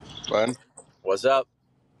Glenn, What's up?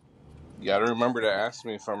 you gotta remember to ask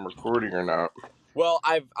me if I'm recording or not. Well,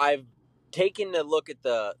 I've taken a look at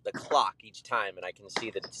the clock each time, and I can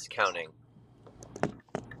see that it's counting.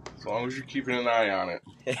 As long as you're keeping an eye on it.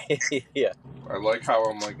 Yeah. I like how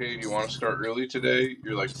I'm like, hey, do you want to start early today?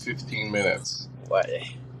 You're like 15 minutes. What?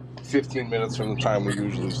 15 minutes from the time we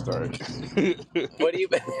usually start. What do you?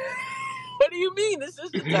 What do you mean? This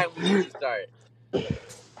is the time we usually start,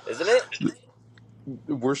 isn't it?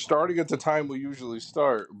 We're starting at the time we usually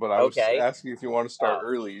start, but I was asking if you want to start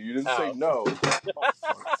early. You didn't say no.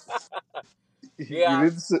 Yeah.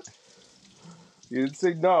 You didn't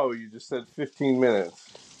say no. You just said 15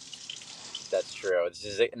 minutes. That's true.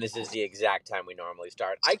 This is the exact time we normally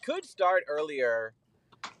start. I could start earlier,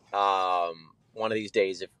 one of these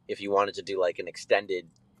days if you wanted to do like an extended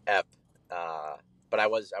ep. But I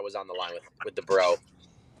was on the line with the bro.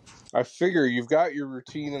 I figure you've got your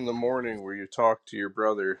routine in the morning where you talk to your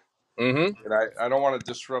brother. Mm-hmm. And I don't want to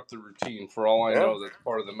disrupt the routine. For all I know, that's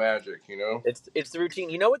part of the magic, you know? It's the routine.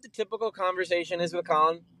 You know what the typical conversation is with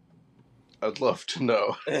Colin? I'd love to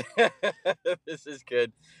know. This is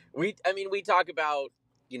good. We talk about,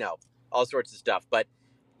 all sorts of stuff, but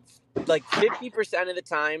like 50% of the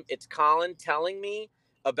time it's Colin telling me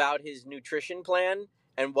about his nutrition plan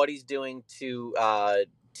and what he's doing to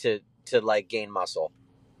like gain muscle.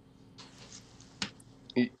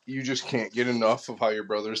 You just can't get enough of how your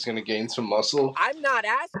brother's going to gain some muscle. I'm not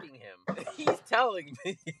asking him. He's telling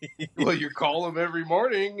me. Well, you call him every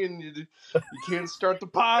morning, and you can't start the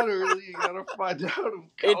pod early. You got to find out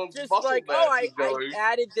if Colin's muscle like, mass is going.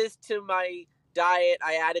 I added this to my diet.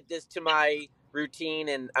 I added this to my routine,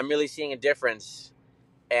 and I'm really seeing a difference.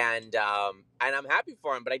 And I'm happy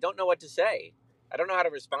for him, but I don't know what to say. I don't know how to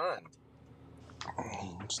respond.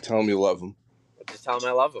 Just tell him you love him. Just tell him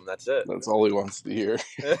I love him. That's it. That's all he wants to hear.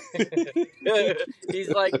 He's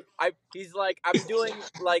like, I'm doing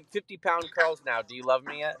like 50-pound curls now. Do you love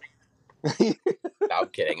me yet? No, I'm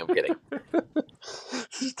kidding.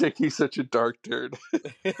 He's such a dark turd.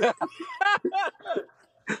 He's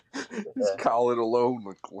Colin alone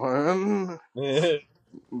with Glenn.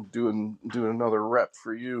 Doing another rep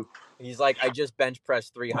for you. He's like, I just bench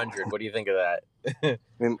pressed 300. What do you think of that?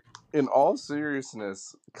 In all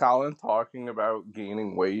seriousness, Colin talking about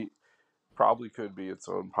gaining weight probably could be its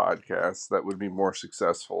own podcast that would be more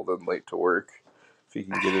successful than Late to Work if he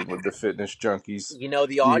can get in with the fitness junkies.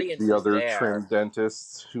 The audience, the other is there. trim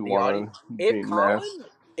dentists who want to gain mass.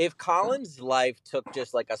 If Colin's life took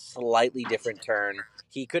just like a slightly different turn,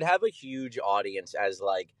 he could have a huge audience as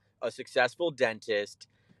like a successful dentist,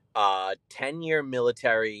 10-year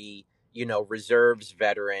military, reserves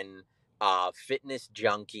veteran, fitness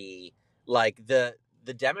junkie. Like the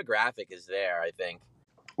demographic is there, I think.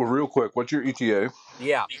 Well, real quick, what's your ETA?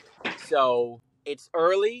 Yeah. So it's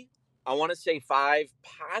early. I want to say 5,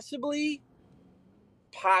 possibly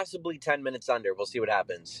 10 minutes under. We'll see what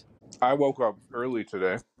happens. I woke up early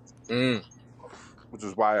today, which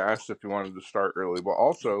is why I asked if you wanted to start early. But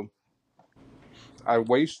also, I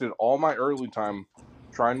wasted all my early time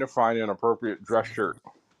trying to find an appropriate dress shirt.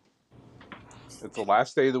 It's the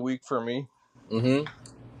last day of the week for me. Mm-hmm.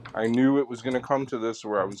 I knew it was going to come to this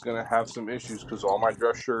where I was going to have some issues because all my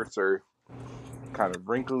dress shirts are kind of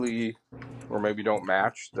wrinkly or maybe don't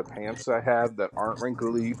match the pants I have that aren't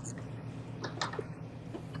wrinkly.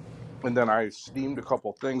 And then I steamed a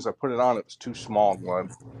couple things. I put it on. It was too small, Glenn.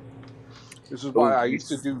 This is why I used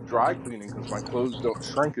to do dry cleaning because my clothes don't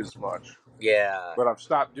shrink as much. Yeah. But I've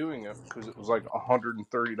stopped doing it because it was like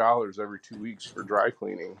 $130 every 2 weeks for dry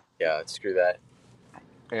cleaning. Yeah, screw that.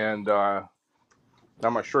 And now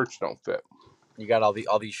my shirts don't fit. You got all these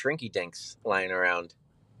shrinky dinks lying around.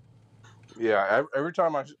 Yeah, every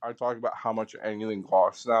time I talk about how much anything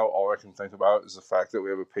costs now, all I can think about is the fact that we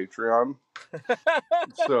have a Patreon.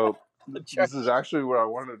 So this is actually what I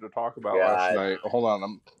wanted to talk about last night. Hold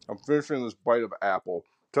on, I'm finishing this bite of apple.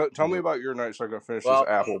 Tell me about your night so I can finish this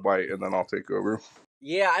apple bite, and then I'll take over.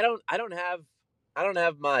 Yeah, I don't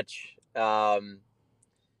have much.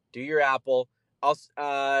 Do your apple.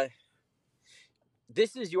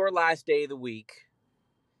 This is your last day of the week.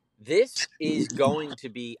 This is going to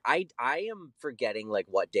be, I am forgetting like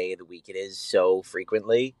what day of the week it is so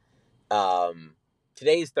frequently.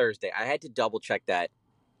 Today is Thursday. I had to double check that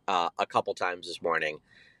a couple times this morning.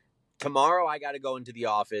 Tomorrow I got to go into the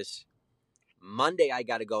office. Monday I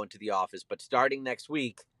got to go into the office, but starting next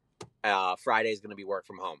week, Friday is going to be work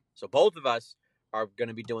from home. So both of us are going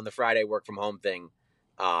to be doing the Friday work from home thing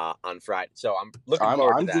on Friday. So I'm looking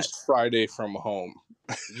forward to that. I'm just Friday from home.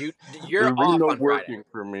 You're off on working Friday.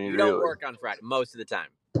 For me, you really. don't work on Friday most of the time.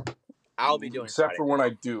 I'll be doing except Friday for night. when I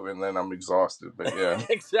do, and then I'm exhausted. But yeah,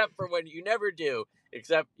 Except for when you never do.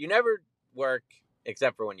 Except you never work.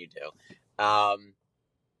 Except for when you do.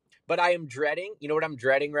 But I am dreading. You know what I'm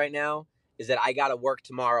dreading right now is that I got to work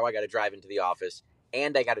tomorrow. I got to drive into the office,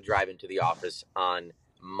 and I got to drive into the office on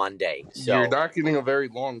Monday. you're So not getting a very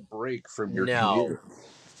long break from your no, commute.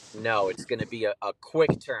 no, it's going to be a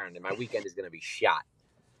quick turn, and my weekend is going to be shot.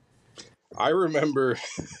 I remember,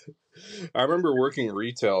 I remember working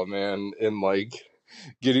retail, man, and like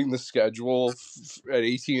getting the schedule at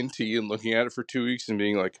AT&T and looking at it for 2 weeks and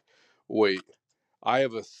being like, wait, I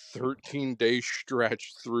have a 13-day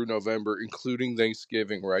stretch through November, including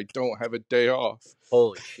Thanksgiving, where I don't have a day off.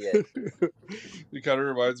 Holy shit. It kind of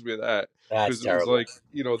reminds me of that. That's Because it was terrible. like,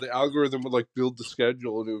 the algorithm would like build the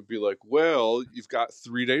schedule and it would be like, well, you've got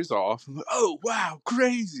 3 days off. I'm like, oh, wow,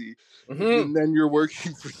 crazy. Mm-hmm. And then you're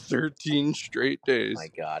working for 13 straight My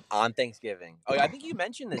days. God. On Thanksgiving. Oh, I think you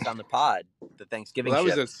mentioned this on the pod, the Thanksgiving Well,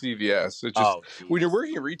 that was shift. at CVS. It just, Oh, when you're jeez.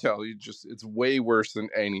 working in retail, it's way worse than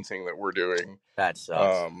anything that we're doing. That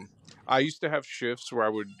sucks. I used to have shifts where I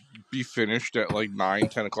would be finished at like 9,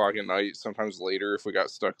 10 o'clock at night, sometimes later if we got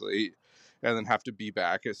stuck late, and then have to be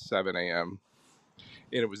back at 7 a.m.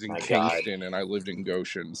 And it was in My God. Kingston, and I lived in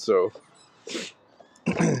Goshen, so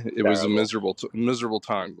it was a Terrible. miserable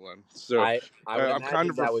time, Glenn. So I would I'm kind imagine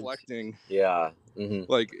of that was, reflecting, yeah.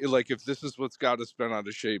 Mm-hmm. like if this is what's got us bent out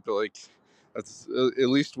of shape, like that's at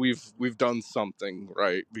least we've done something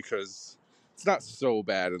right, because it's not so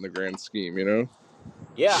bad in the grand scheme,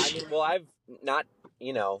 Yeah, I mean, well, not,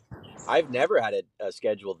 I've never had a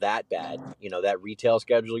schedule that bad. That retail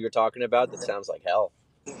schedule you're talking about, that sounds like hell.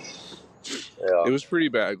 Yeah, It was pretty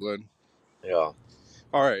bad, Glenn. yeah,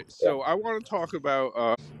 All right, yeah. so I want to talk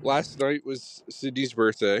about last night was Sydney's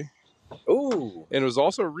birthday, Ooh, and it was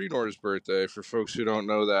also Renor's birthday. For folks who don't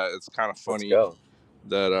know that, it's kind of let's funny go.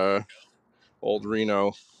 that old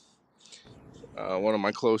Reno, one of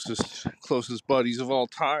my closest buddies of all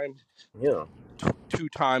time, Yeah.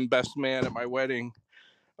 two-time best man at my wedding,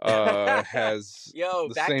 has Yo,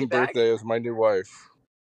 the back to same back? birthday as my new wife.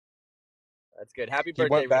 That's good. Happy He birthday,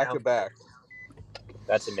 went back Reno. to back.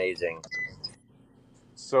 That's amazing.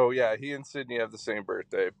 So yeah, he and Sydney have the same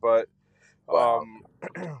birthday. But Wow.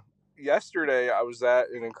 yesterday I was at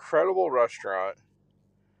an incredible restaurant.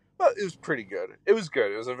 Well, it was pretty good. It was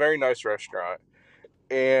good. It was a very nice restaurant.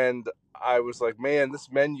 And I was like, man,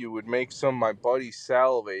 this menu would make some of my buddies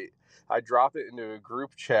salivate. I drop it into a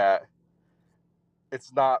group chat.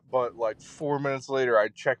 It's not, but like 4 minutes later, I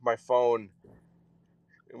check my phone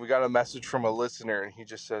and we got a message from a listener, and he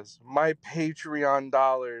just says, my Patreon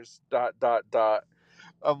dollars, dot, dot, dot.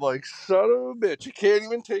 I'm like, son of a bitch, you can't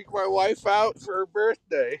even take my wife out for her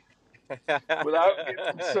birthday without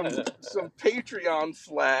getting some Patreon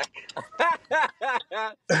flack.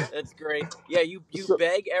 That's great. Yeah, you So,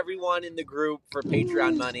 beg everyone in the group for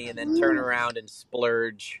Patreon money and then turn around and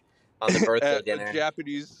splurge on the birthday at a dinner.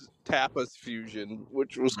 Japanese tapas fusion,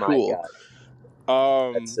 which was My cool.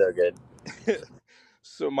 God, that's so good.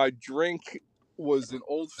 So my drink was an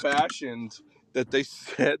old fashioned that they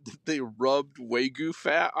said that they rubbed Waygu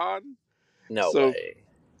fat on. No So way.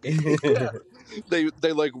 yeah,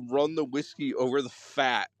 they like run the whiskey over the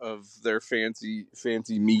fat of their fancy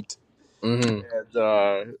meat, Mm-hmm.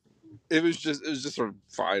 and it was just sort of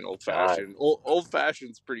fine old God. fashioned. Old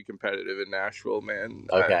fashioned's pretty competitive in Nashville, man.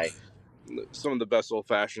 Okay. Some of the best old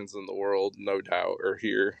fashions in the world, no doubt, are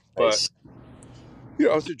here. But Nice.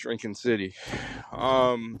 it's a drinking city.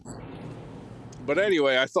 But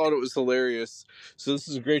anyway, I thought it was hilarious. So this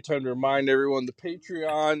is a great time to remind everyone the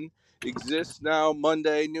Patreon exists now.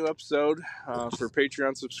 Monday, new episode for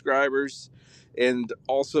Patreon subscribers. And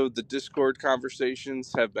also the Discord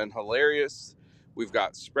conversations have been hilarious. We've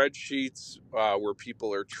got spreadsheets where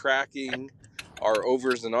people are tracking our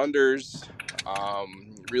overs and unders.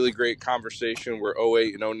 Really great conversation where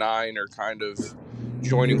 08 and 09 are kind of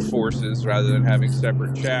joining forces rather than having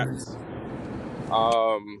separate chats.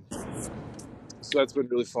 So that's been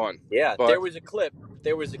really fun. Yeah, But there was a clip.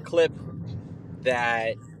 There was a clip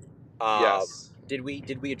that. yes, Did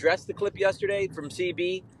we address the clip yesterday from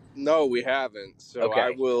CB? no, we haven't. So I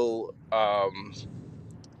Okay. will.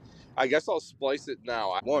 I guess I'll splice it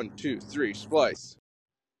now. 1, 2, 3, splice.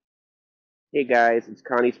 Hey guys, it's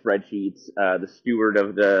Connie Spreadsheets, the steward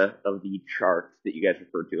of the charts that you guys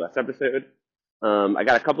referred to last episode. I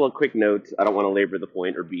got a couple of quick notes. I don't want to labor the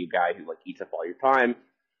point or be a guy who eats up all your time.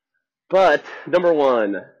 But number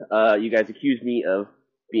one, you guys accused me of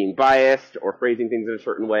being biased or phrasing things in a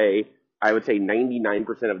certain way. I would say 99%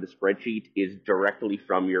 of the spreadsheet is directly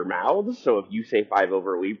from your mouths. So if you say 5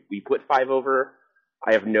 over, we put 5 over.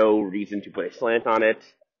 I have no reason to put a slant on it.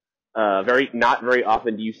 Not very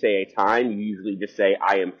often do you say a time. You usually just say,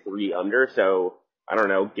 I am 3 under. So, I don't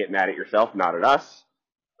know, get mad at yourself, not at us.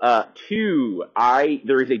 2,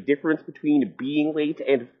 there is a difference between being late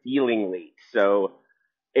and feeling late. So,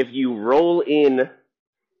 if you roll in,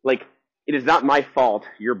 like, it is not my fault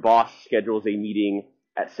your boss schedules a meeting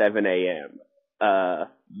at 7 a.m.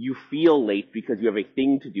 You feel late because you have a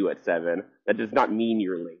thing to do at 7. That does not mean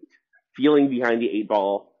you're late. Feeling behind the 8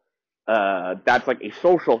 ball, that's like a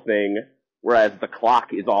social thing, whereas the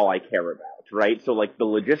clock is all I care about, right? So, like, the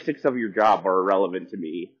logistics of your job are irrelevant to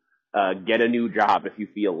me. Get a new job if you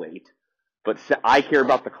feel late. But I care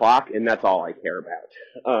about the clock, and that's all I care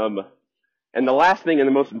about. And the last thing and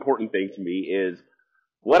the most important thing to me is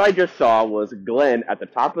what I just saw was Glenn at the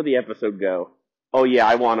top of the episode go, oh yeah,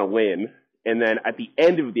 I want to win. And then at the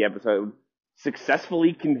end of the episode,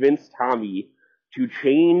 successfully convinced Tommy to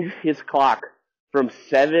change his clock from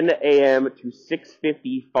 7 a.m. to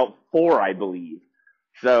 6:54, I believe.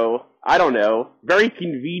 So, I don't know. Very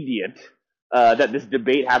convenient that this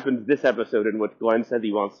debate happens this episode in which Glenn says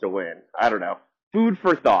he wants to win. I don't know. Food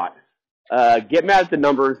for thought. Get mad at the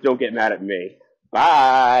numbers, don't get mad at me.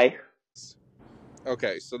 Bye!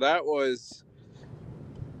 Okay, so that was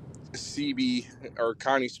CB, or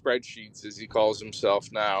Connie Spreadsheets, as he calls himself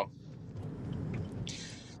now,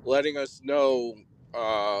 letting us know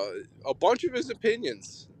a bunch of his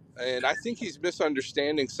opinions. And I think he's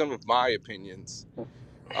misunderstanding some of my opinions.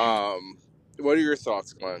 What are your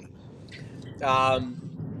thoughts, Glenn?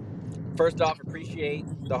 First off, appreciate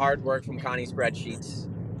the hard work from Connie Spreadsheets.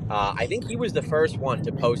 I think he was the first one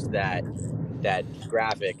to post that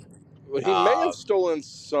graphic. Well, he may have stolen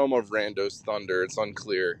some of Rando's thunder. It's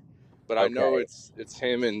unclear, but I know it's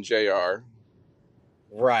him and JR.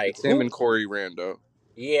 Right. It's him and Corey Rando.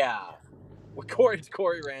 Yeah. Well, it's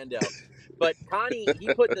Corey Rando. But Connie,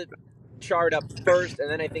 he put the chart up first,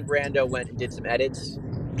 and then I think Rando went and did some edits.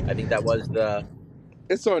 I think that was the...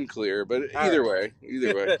 It's unclear, but either way.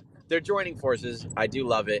 They're joining forces. I do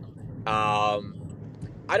love it. I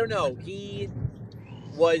don't know. He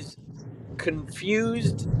was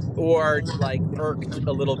confused or, like, irked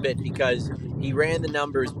a little bit because he ran the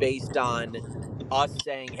numbers based on us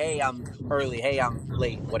saying, hey, I'm early, hey, I'm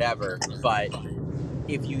late, whatever. But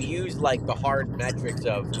if you use, like, the hard metrics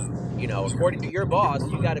of, you know, according to your boss,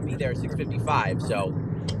 you got to be there at 6:55. So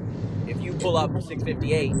if you pull up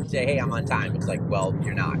 6:58 and say, hey, I'm on time, it's like, well,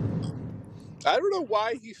 you're not. I don't know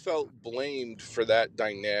why he felt blamed for that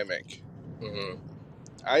dynamic. Mm-hmm.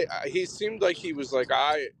 He seemed like he was like,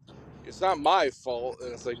 it's not my fault,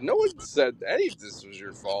 and it's like, no one said any of this was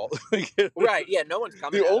your fault. Right? Yeah, no one's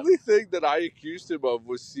coming. The only thing that I accused him of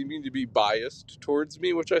was seeming to be biased towards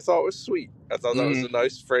me, which I thought was sweet. I thought that was a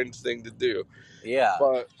nice friend thing to do. Yeah,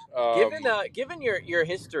 but given your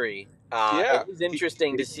history, it was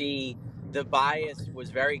interesting to see. The bias was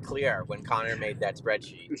very clear when Connor made that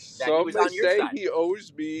spreadsheet. Some may say he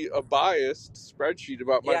owes me a biased spreadsheet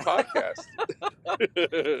about my podcast.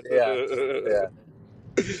 Yeah.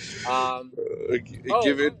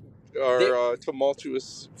 Given our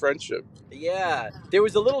tumultuous friendship. Yeah, there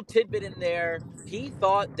was a little tidbit in there. He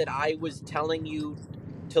thought that I was telling you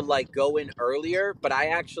to, like, go in earlier, but I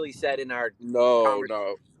actually said in our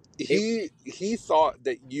no. He thought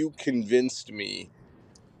that you convinced me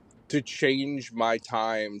to change my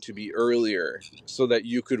time to be earlier so that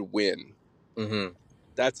you could win. Mm-hmm.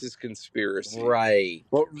 That's his conspiracy. Right.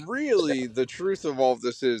 But really, the truth of all of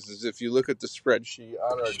this is if you look at the spreadsheet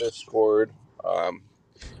on our Discord,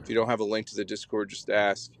 if you don't have a link to the Discord, just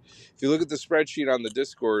ask. If you look at the spreadsheet on the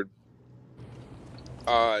Discord,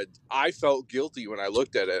 I felt guilty when I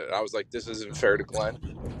looked at it. I was like, this isn't fair to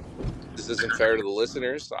Glenn. This isn't fair to the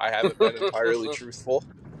listeners. I haven't been entirely truthful.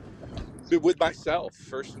 With myself,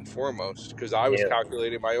 first and foremost, because I was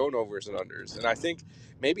calculating my own overs and unders. And I think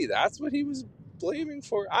maybe that's what he was blaming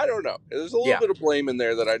for. I don't know. There's a little bit of blame in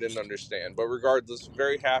there that I didn't understand. But regardless,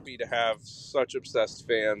 very happy to have such obsessed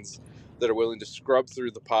fans that are willing to scrub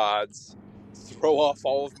through the pods, throw off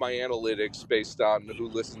all of my analytics based on who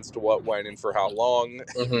listens to what, when, and for how long,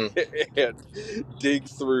 and dig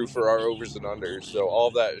through for our overs and unders. So all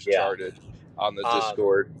of that is charted on the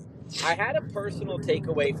Discord. I had a personal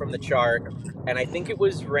takeaway from the chart, and I think it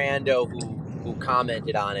was Rando who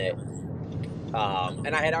commented on it.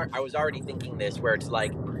 And I was already thinking this, where it's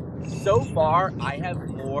like, so far I have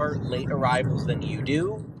more late arrivals than you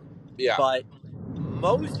do. Yeah. But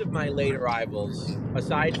most of my late arrivals,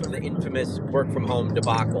 aside from the infamous work from home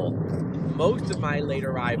debacle, most of my late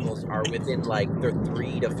arrivals are within, like, the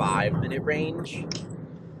 3 to 5 minute range.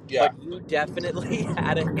 Yeah. But you definitely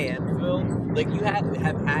had a handful. Like, you have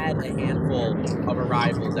had a handful of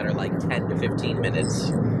arrivals that are like 10 to 15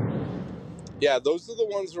 minutes. Yeah, those are the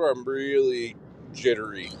ones where I'm really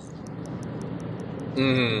jittery.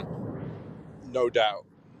 No doubt.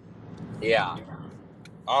 Yeah.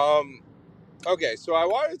 Okay, so I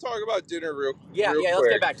wanted to talk about dinner real Let's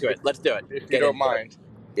quick. get back to it. Let's do it. If you Get don't into it. mind.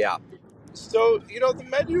 Yeah. So, the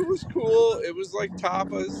menu was cool. It was like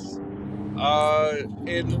tapas.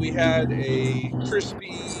 And we had a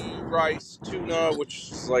crispy rice tuna,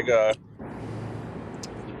 which is like a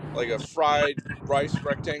fried rice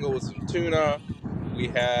rectangle with some tuna. We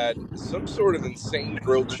had some sort of insane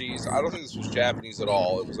grilled cheese. I don't think this was Japanese at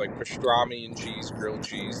all. It was like pastrami and cheese, grilled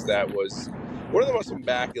cheese. That was one of the most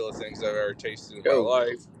immaculate things I've ever tasted in my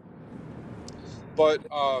life. But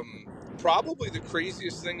probably the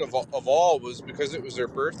craziest thing of all was because it was their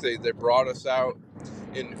birthday, they brought us out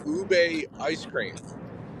an ube ice cream.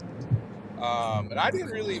 And I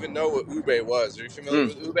didn't really even know what ube was. Are you familiar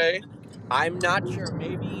with ube? I'm not sure.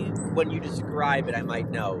 Maybe when you describe it, I might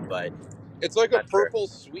know, but it's like a purple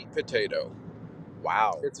sweet potato.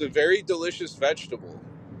 Wow. It's a very delicious vegetable.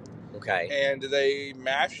 Okay. And they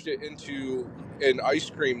mashed it into an ice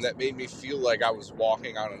cream that made me feel like I was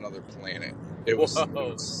walking on another planet. It was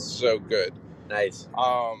so good. Nice.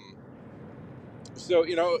 So,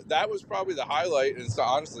 that was probably the highlight. And so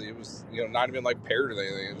honestly, it was, not even like paired with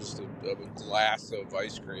anything. It was just a glass of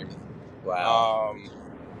ice cream. Wow.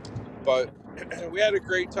 But we had a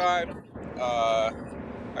great time.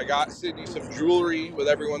 I got Sydney some jewelry with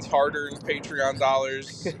everyone's hard-earned Patreon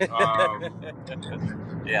dollars.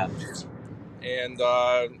 Yeah. And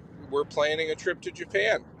we're planning a trip to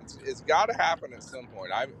Japan. It's got to happen at some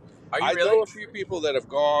point. I know a few people that have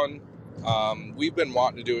gone. We've been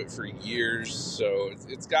wanting to do it for years, so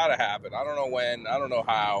it's got to happen. I don't know when. I don't know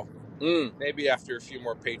how. Maybe after a few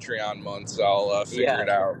more Patreon months, I'll figure it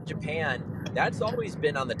out. Japan, that's always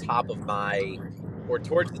been on the top of my, or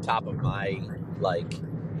towards the top of my, like,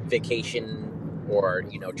 vacation or,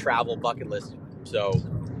 travel bucket list. So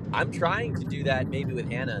I'm trying to do that maybe with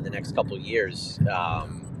Hannah in the next couple of years.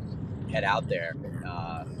 Head out there.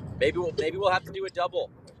 Maybe we'll have to do a double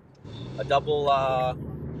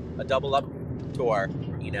up tour.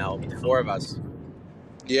 The four of us.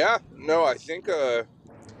 Yeah, no, I think a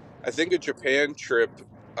Japan trip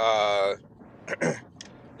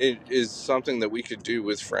it is something that we could do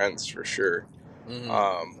with friends for sure.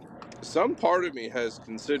 Some part of me has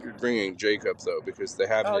considered bringing Jacob though, because they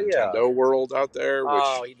have Nintendo World out there.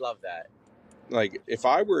 Which, he'd love that. Like, if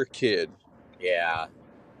I were a kid, yeah,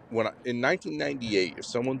 in 1998, if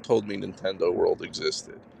someone told me Nintendo World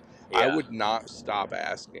existed, I would not stop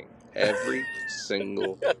asking every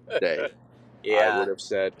single day. I would have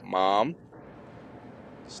said, Mom,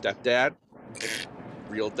 stepdad,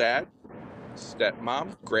 real dad,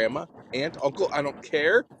 stepmom, grandma, aunt, uncle, I don't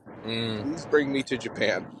care. Please bring me to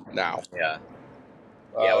Japan now. Yeah.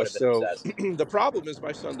 I would have been obsessed. The problem is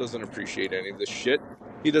my son doesn't appreciate any of this shit.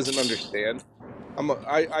 He doesn't understand.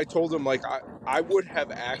 I told him, like, I would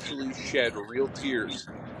have actually shed real tears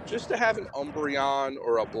just to have an Umbreon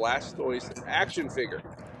or a Blastoise action figure.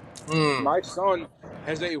 My son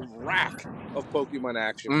has a rack of Pokemon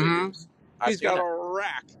action figures. He's got a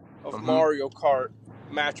rack of Mario Kart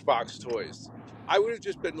Matchbox toys. I would have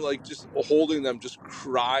just been like, just holding them, just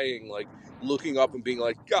crying, like looking up and being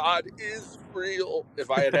like, God is real,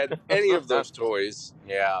 if I had any of those toys.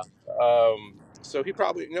 Yeah. So he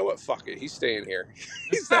probably, what, fuck it, he's staying here.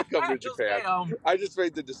 He's not coming to Japan. I just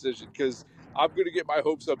made the decision because I'm going to get my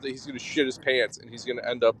hopes up that he's going to shit his pants and he's going to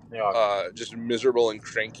end up just miserable and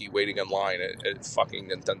cranky waiting in line at fucking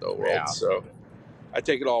Nintendo World. Yeah. So I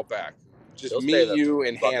take it all back. Just me, you,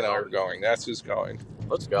 and Hannah are going. That's who's going.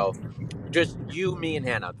 Let's go. Just you, me, and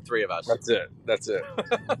Hannah, the three of us. That's it.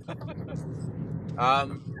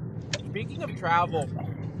 Speaking of travel,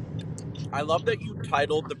 I love that you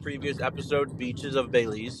titled the previous episode Beaches of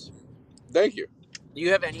Belize. Thank you. Do you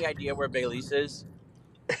have any idea where Belize is?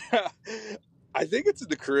 I think it's in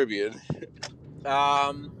the Caribbean.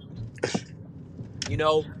 I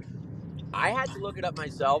had to look it up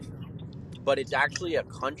myself, but it's actually a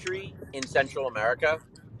country in Central America.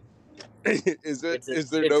 Is it? Is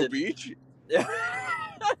there no beach?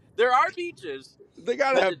 There are beaches. They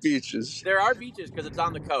gotta have beaches. There are beaches because it's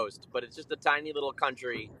on the coast, but it's just a tiny little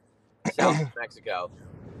country south of Mexico.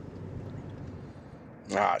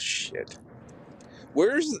 Ah, shit.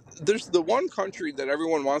 There's the one country that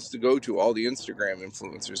everyone wants to go to. All the Instagram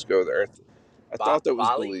influencers go there. I thought that was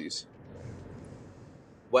Bali? Belize.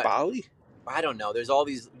 What? Bali? I don't know. There's all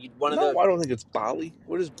these. I don't think it's Bali.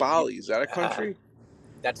 What is Bali? Is that a country?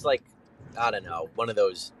 That's like, I don't know, one of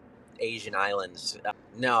those Asian islands.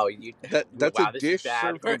 No, that's a dish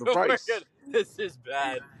served with rice. This is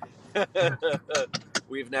bad.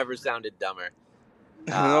 We've never sounded dumber.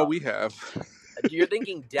 No, we have. You're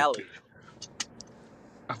thinking Delhi.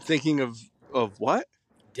 I'm thinking of what?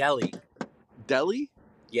 Delhi. Delhi?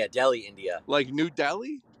 Yeah, Delhi, India. Like New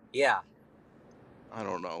Delhi? Yeah. I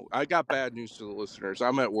don't know. I got bad news to the listeners.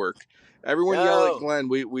 I'm at work. Everyone yell at No. Glenn.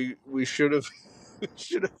 We should have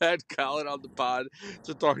should have had Colin on the pod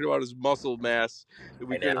to talking about his muscle mass.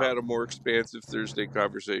 We could have had a more expansive Thursday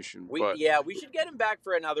conversation. We should get him back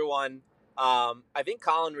for another one. I think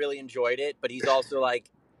Colin really enjoyed it, but he's also like,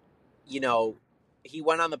 you know, he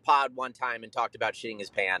went on the pod one time and talked about shitting his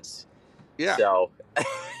pants. Yeah. So I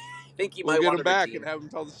think he might get want him to back redeem. and have him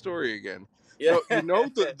tell the story again. Yeah.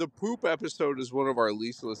 The poop episode is one of our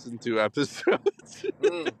least listened to episodes.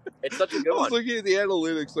 It's such a good one. I was looking at the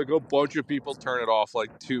analytics, like a bunch of people turn it off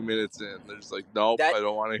like 2 minutes in. They're just like, nope, I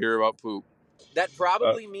don't want to hear about poop. That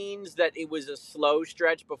probably means that it was a slow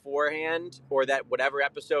stretch beforehand, or that whatever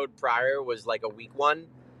episode prior was like a weak one.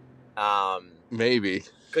 Maybe.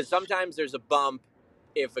 Because sometimes there's a bump.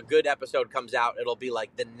 If a good episode comes out, it'll be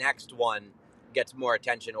like the next one gets more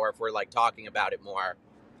attention, or if we're like talking about it more.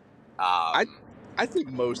 I think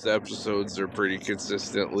most episodes are pretty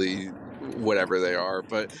consistently whatever they are,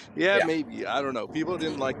 but yeah, maybe. I don't know. People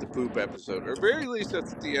didn't like the poop episode, or at very least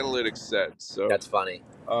that's what the analytics said. So that's funny.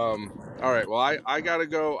 All right. Well, I gotta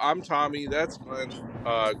go. I'm Tommy. That's Glenn.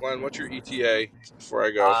 Glenn, what's your ETA before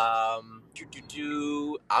I go?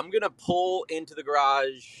 I'm gonna pull into the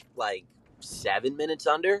garage like 7 minutes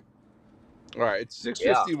under. All right, it's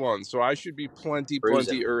 6:51, so I should be plenty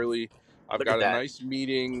early. I've got a nice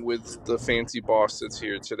meeting with the fancy boss that's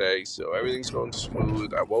here today, so everything's going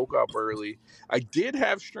smooth. I woke up early. I did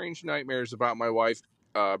have strange nightmares about my wife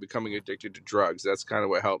becoming addicted to drugs. That's kind of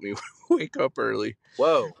what helped me wake up early.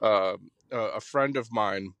 Whoa. A friend of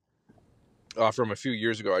mine from a few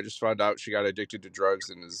years ago, I just found out she got addicted to drugs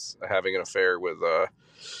and is having an affair with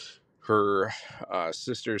her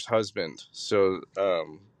sister's husband. So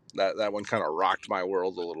that one kind of rocked my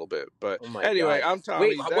world a little bit. But anyway, I'm Tommy.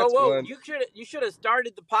 Wait, that's whoa! Glenn. You should have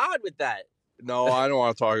started the pod with that. No, I don't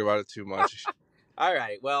want to talk about it too much. All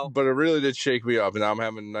right, well, but it really did shake me up, and now I'm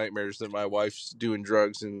having nightmares that my wife's doing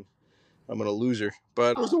drugs and I'm gonna lose her.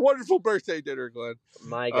 But it was a wonderful birthday dinner, Glenn.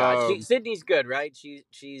 My God, Sydney's good, right?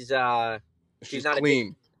 She's not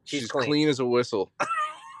clean. She's clean as a whistle.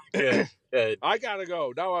 Good. I gotta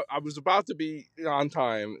go. Now I was about to be on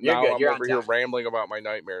time. You're now good. I'm over here rambling about my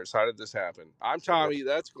nightmares. How did this happen? I'm Tommy.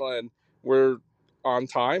 That's Glenn. We're on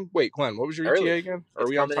time. Wait, Glenn, what was your ETA again? Are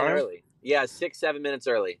we on time? Early. Yeah, 6-7 minutes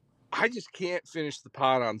early. I just can't finish the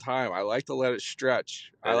pod on time. I like to let it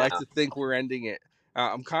stretch. I like to think we're ending it.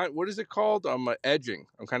 I'm what is it called? I'm edging.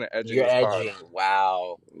 I'm kind of edging. You're edging. Pod.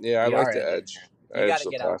 Wow. Yeah, I like to edge. You got to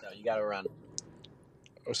get out though. You got to run.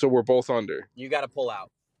 So we're both under. You got to pull out.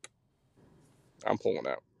 I'm pulling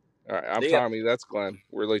out. All right. I'm Tommy. That's Glenn.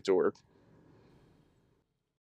 We're late to work.